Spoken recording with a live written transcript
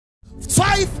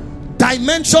5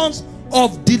 dimensions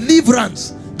of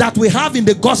deliverance that we have in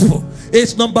the gospel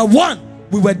is: number 1,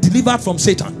 we were delivered from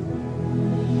Satan.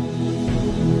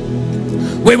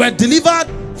 We were delivered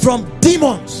from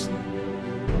demons.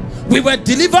 We were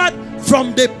delivered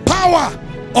from the power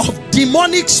of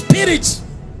demonic spirits.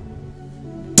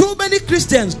 Too many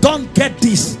Christians don't get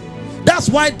this. That's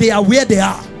why they are where they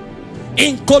are.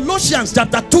 In Colossians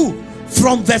chapter 2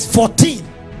 from verse 14,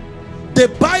 the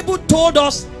Bible told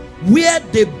us where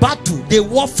the battle, the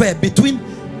warfare between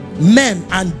men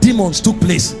and demons took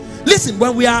place. Listen,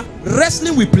 when we are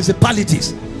wrestling with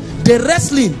principalities, the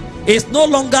wrestling is no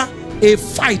longer a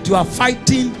fight you are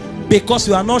fighting because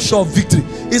you are not sure of victory.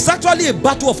 It's actually a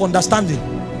battle of understanding.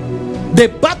 The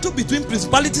battle between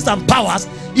principalities and powers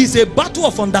is a battle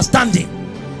of understanding.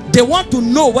 They want to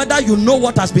know whether you know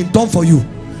what has been done for you,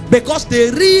 because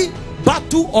the real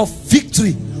battle of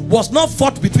victory was not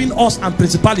fought between us and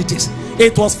principalities.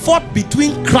 It was fought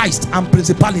between Christ and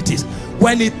principalities.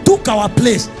 When he took our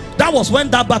place, that was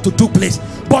when that battle took place.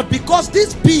 But because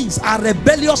these beings are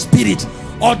rebellious spirits,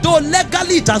 although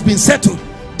legally it has been settled,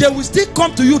 they will still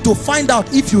come to you to find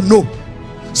out if you know.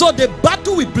 So the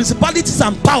battle with principalities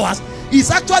and powers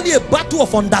is actually a battle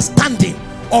of understanding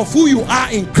of who you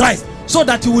are in Christ, so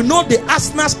that you will know the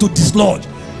arsenals to dislodge.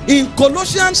 In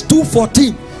Colossians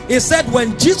 2:14, it said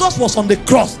when Jesus was on the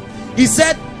cross, he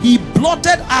said he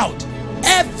blotted out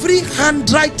every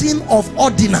handwriting of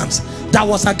ordinance that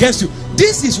was against you.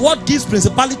 This is what gives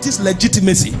principalities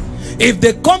legitimacy. If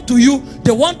they come to you,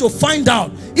 they want to find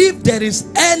out if there is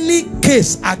any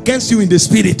case against you in the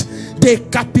spirit. They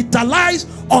capitalize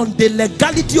on the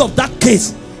legality of that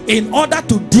case in order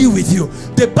to deal with you.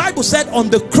 The Bible said on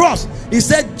the cross, it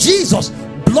said Jesus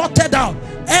blotted out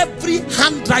every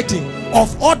handwriting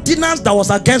of ordinance that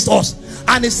was against us.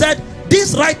 And he said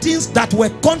these writings that were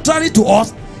contrary to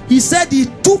us, he said he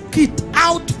took it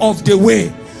out of the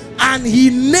way and he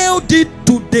nailed it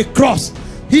to the cross.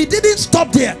 He didn't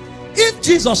stop there. If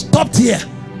Jesus stopped here,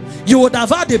 you would have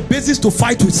had a basis to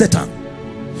fight with Satan.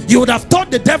 You would have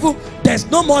told the devil there's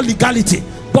no more legality.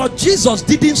 But Jesus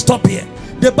didn't stop here.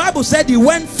 The Bible said he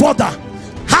went further,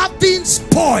 having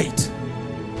spoiled.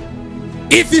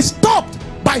 If he stopped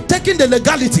by taking the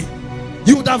legality,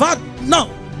 you would have had. Now,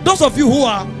 those of you who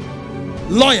are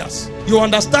lawyers, you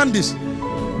understand this.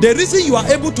 The reason you are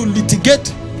able to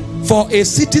litigate for a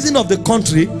citizen of the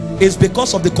country is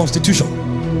because of the Constitution.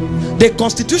 The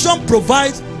Constitution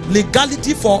provides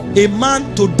legality for a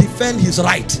man to defend his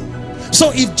right.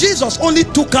 So if Jesus only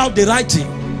took out the writing,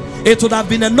 it would have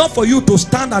been enough for you to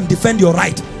stand and defend your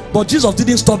right. But Jesus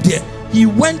didn't stop there. He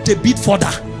went a bit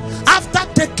further. After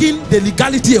taking the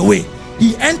legality away,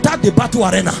 he entered the battle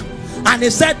arena and he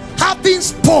said, having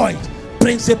spoiled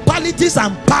principalities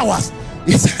and powers,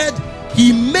 he said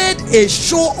he made a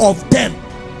show of them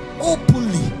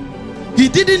openly. He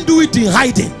didn't do it in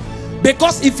hiding,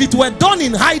 because if it were done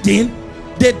in hiding,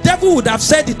 the devil would have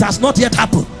said it has not yet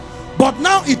happened. But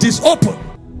now it is open.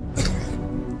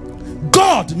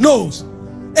 God knows,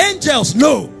 angels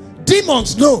know,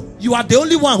 demons know. You are the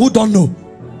only one who don't know.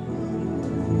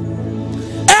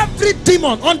 Every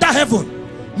demon under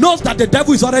heaven knows that the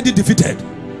devil is already defeated.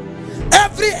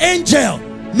 Every angel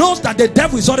knows that the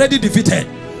devil is already defeated.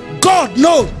 God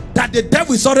knows that the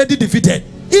devil is already defeated.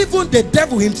 Even the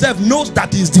devil himself knows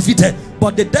that he is defeated,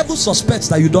 but the devil suspects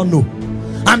that you don't know.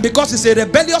 And because it's a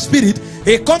rebellious spirit,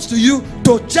 he comes to you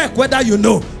to check whether you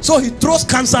know. So he throws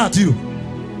cancer at you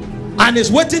and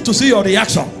is waiting to see your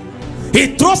reaction.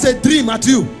 He throws a dream at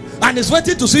you and is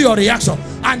waiting to see your reaction.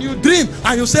 And you dream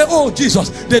and you say, oh Jesus,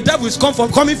 the devil is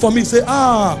coming for me. Say,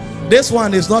 this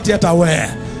one is not yet aware.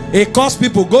 He calls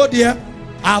people, go there,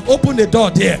 I've opened the door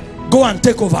there, go and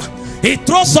take over. He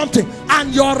throws something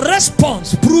and your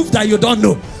response proves that you don't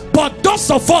know. But those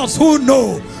of us who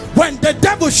know, when the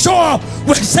devil show up,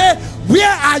 we say, where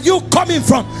are you coming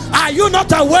from? Are you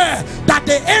not aware that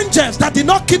the angels that did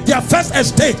not keep their first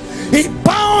estate, he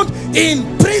bound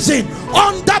in prison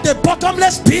under the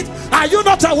bottomless pit? Are you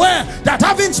not aware that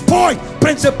having spoiled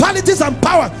principalities and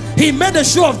power, he made a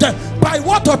show of them? By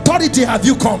what authority have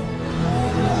you come?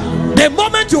 The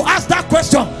moment you ask that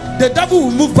question, the devil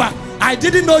will move back. I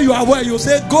didn't know you are where. You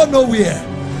say, go nowhere.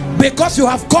 Because you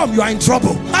have come, you are in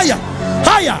trouble. Higher,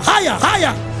 higher, higher,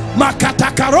 higher.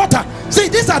 Makatakarota. See,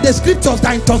 these are the scriptures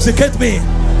that intoxicate me.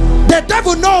 The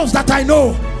devil knows that I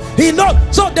know. He knows.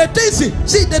 So the thing,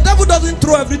 see, the devil doesn't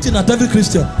throw everything at every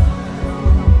Christian.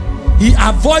 He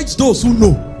avoids those who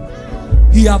know.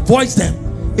 He avoids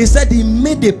them. He said he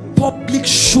made a public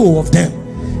show of them,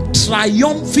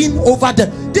 triumphing over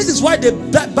them. This is why the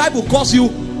Bible calls you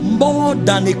more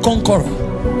than a conqueror.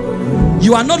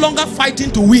 You are no longer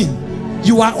fighting to win.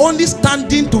 You are only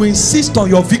standing to insist on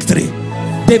your victory.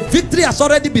 The victory has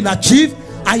already been achieved,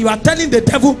 and you are telling the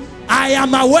devil, I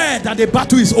am aware that the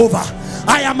battle is over.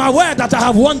 I am aware that I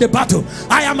have won the battle.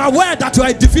 I am aware that you are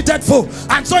a defeated foe.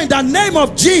 And so in the name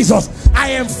of Jesus,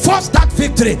 I enforce that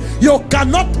victory. You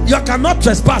cannot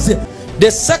trespass it.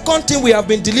 The second thing we have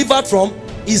been delivered from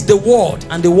is the word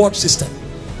and the word system.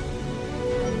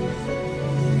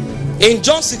 In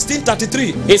John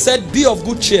 16:33, he said, be of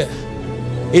good cheer.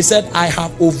 He said, I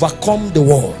have overcome the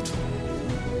world.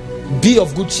 Be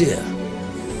of good cheer.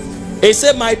 He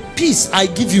said, my peace I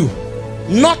give you,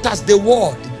 not as the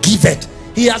world giveth.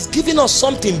 He has given us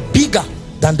something bigger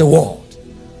than the world.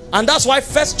 And that's why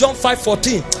 1 John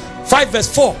 5:14, 5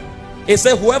 verse 4, he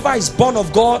said, whoever is born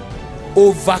of God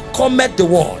overcometh the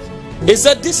world. He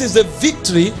said, this is the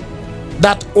victory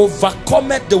that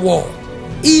overcometh the world,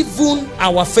 even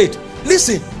our faith.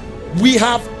 Listen, we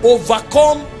have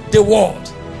overcome the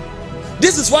world.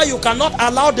 This is why you cannot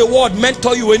allow the world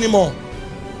mentor you anymore.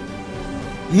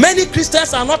 Many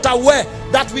Christians are not aware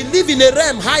that we live in a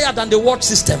realm higher than the world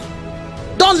system.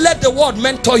 Don't let the world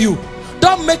mentor you.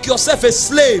 Don't make yourself a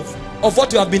slave of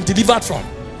what you have been delivered from.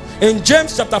 In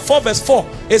James chapter 4 verse 4,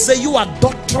 it says, you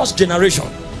adulterous generation.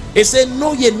 It says,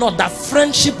 know ye not that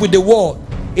friendship with the world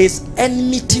is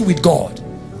enmity with God.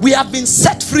 We have been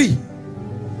set free.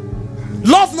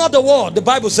 Love not the world, the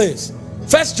Bible says.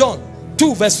 1 John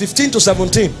 2 verse 15 to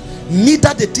 17.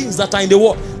 Neither the things that are in the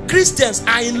world. Christians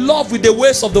are in love with the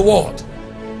ways of the world.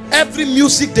 Every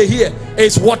music they hear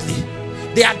is worldly.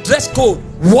 Their dress code,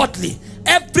 worldly.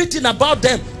 Everything about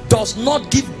them does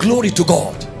not give glory to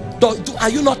God. Are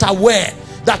you not aware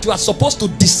that you are supposed to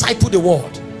disciple the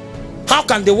world? How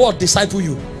can the world disciple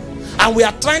you? And we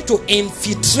are trying to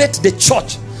infiltrate the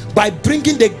church by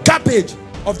bringing the garbage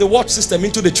of the world system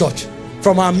into the church.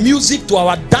 From our music to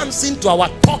our dancing to our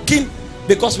talking,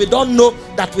 because we don't know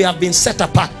that we have been set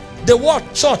apart. The word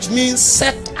church means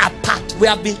set apart. We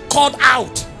have been called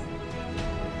out.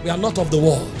 We are not of the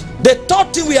world. The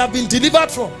third thing we have been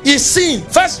delivered from is sin.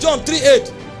 1 John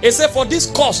 3:8, it says, for this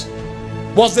cause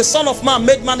was the Son of Man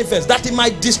made manifest, that he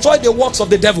might destroy the works of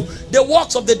the devil. The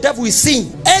works of the devil is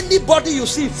sin. Anybody you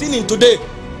see sinning today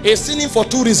is sinning for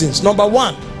two reasons. Number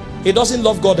one, he doesn't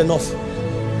love God enough.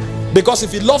 Because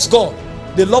if he loves God,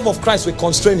 the love of Christ will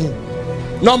constrain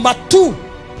him. Number two,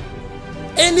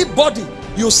 anybody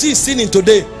you see sinning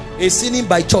today is sinning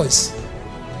by choice.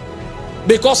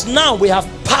 Because now we have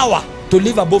power to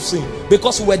live above sin,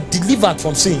 because we were delivered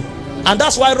from sin. And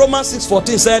that's why Romans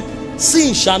 6:14 said,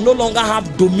 sin shall no longer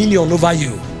have dominion over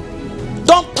you.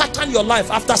 Don't pattern your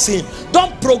life after sin.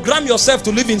 Don't program yourself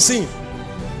to live in sin.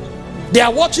 They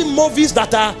are watching movies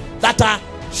that are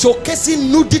showcasing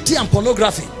nudity and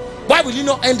pornography. Why will you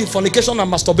not end in fornication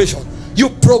and masturbation? You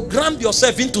programmed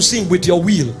yourself into sin with your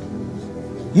will.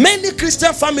 Many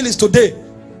Christian families today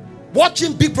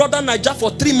watching Big Brother Naija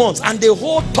for 3 months, and the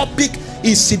whole topic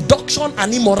is seduction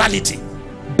and immorality,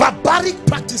 barbaric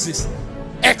practices,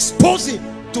 exposing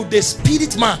to the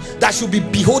spirit man that should be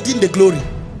beholding the glory,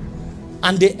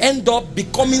 and they end up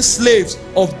becoming slaves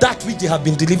of that which they have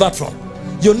been delivered from.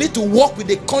 You need to walk with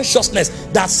the consciousness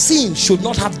that sin should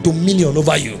not have dominion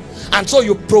over you, and so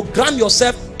you program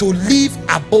yourself to live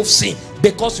above sin,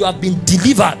 because you have been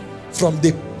delivered from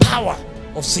the power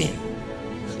of sin.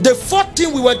 The fourth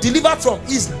thing we were delivered from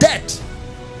is death.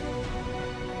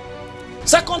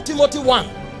 2 Timothy 1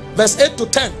 verse 8 to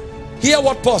 10. Hear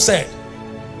what Paul said.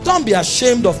 Don't be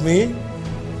ashamed of me,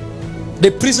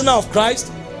 the prisoner of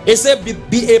Christ. He said,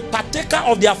 be a partaker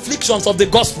of the afflictions of the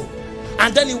gospel.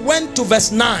 And then he went to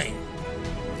verse 9.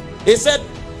 He said,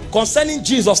 concerning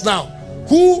Jesus now,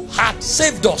 who had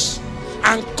saved us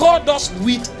and called us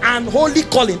with an holy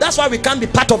calling. That's why we can't be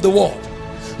part of the world.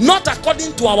 Not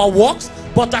according to our works,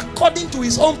 but according to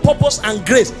his own purpose and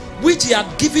grace, which he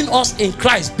had given us in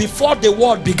Christ before the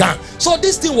world began. So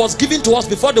this thing was given to us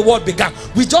before the world began.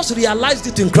 We just realized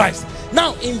it in Christ.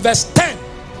 Now in verse 10,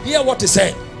 hear what he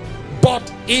said. But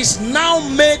is now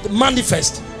made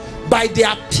manifest by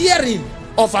the appearing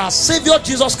of our Savior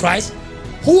Jesus Christ,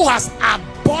 who has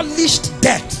abolished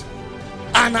death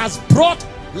and has brought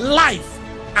life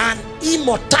and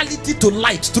immortality to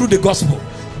light through the gospel.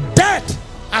 Death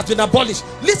has been abolished.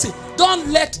 Listen, don't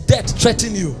let death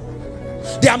threaten you.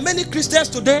 There are many Christians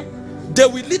today, they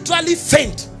will literally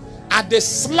faint at the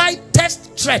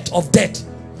slightest threat of death,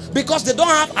 because they don't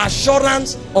have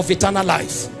assurance of eternal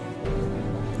life.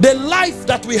 The life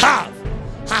that we have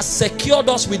has secured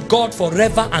us with God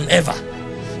forever and ever.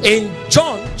 In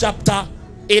John chapter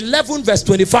 11 verse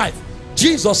 25,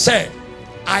 Jesus said,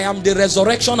 I am the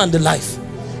resurrection and the life.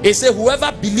 He said,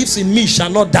 whoever believes in me shall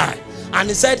not die. And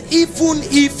he said, even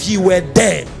if he were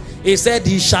dead, he said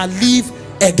he shall live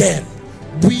again.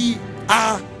 We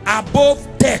are above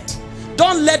death.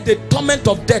 Don't let the torment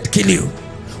of death kill you.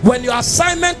 When your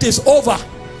assignment is over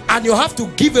and you have to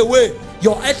give away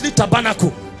your earthly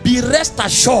tabernacle, be rest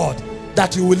assured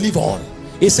that you will live on.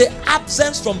 He said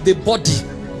absence from the body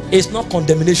is not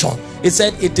condemnation. He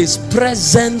said it is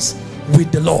presence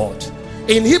with the Lord.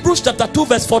 In Hebrews chapter 2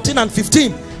 verse 14 and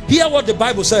 15, hear what the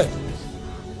Bible said.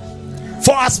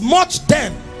 For as much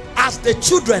then as the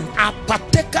children are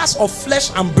partakers of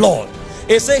flesh and blood,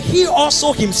 he said he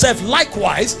also himself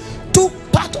likewise took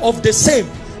part of the same,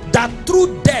 that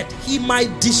through death he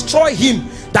might destroy him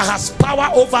that has power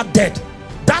over death,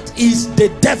 that is the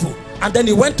devil. And then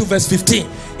he went to verse 15.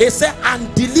 He said,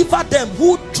 and deliver them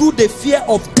who through the fear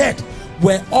of death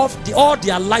were all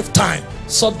their lifetime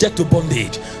subject to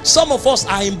bondage. Some of us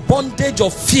are in bondage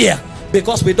of fear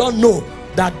because we don't know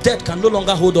that death can no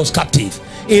longer hold us captive.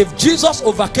 If Jesus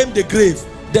overcame the grave,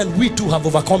 then we too have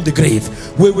overcome the grave.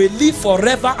 We will live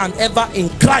forever and ever in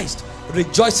Christ,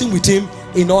 rejoicing with him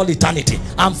in all eternity.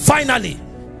 And finally,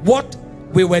 what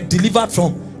we were delivered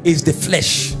from is the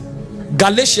flesh.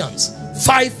 Galatians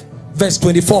 5 verse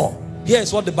 24. Here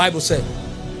is what the Bible said.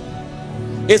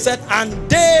 It said, and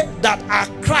they that are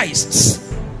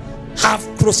Christ's have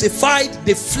crucified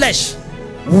the flesh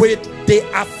with the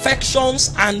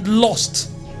affections and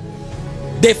lust.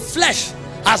 The flesh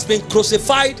has been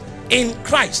crucified in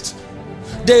Christ.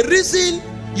 The reason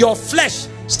your flesh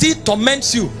still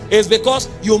torments you is because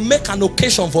you make an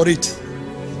occasion for it,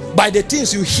 by the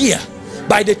things you hear,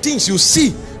 by the things you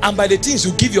see, and by the things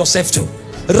you give yourself to.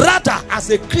 Rather, as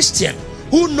a Christian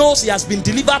who knows he has been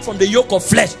delivered from the yoke of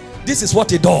flesh, this is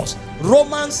what he does.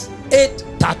 Romans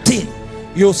 8:13.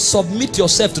 You submit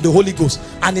yourself to the Holy Ghost,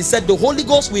 and he said the Holy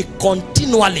Ghost will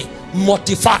continually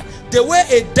mortify. The way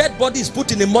a dead body is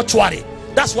put in a mortuary,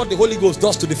 that's what the Holy Ghost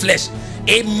does to the flesh.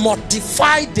 It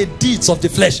mortifies the deeds of the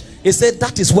flesh. He said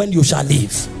that is when you shall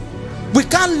live. We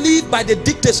can't live by the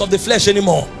dictates of the flesh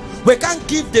anymore. We can't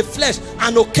give the flesh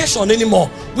an occasion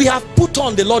anymore. We have put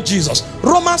on the Lord Jesus.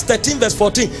 Romans 13 verse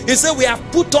 14, he said we have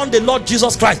put on the Lord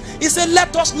Jesus Christ. He said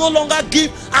let us no longer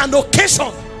give an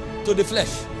occasion to the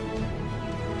flesh.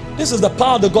 This is the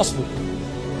power of the gospel.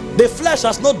 The flesh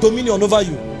has no dominion over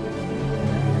you.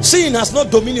 Sin has no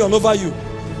dominion over you.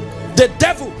 The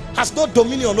devil has no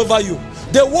dominion over you.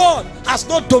 The world has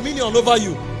no dominion over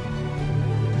you.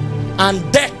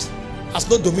 And death has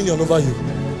no dominion over you.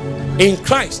 In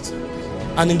Christ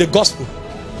and in the gospel,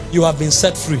 you have been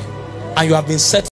set free, and you have been set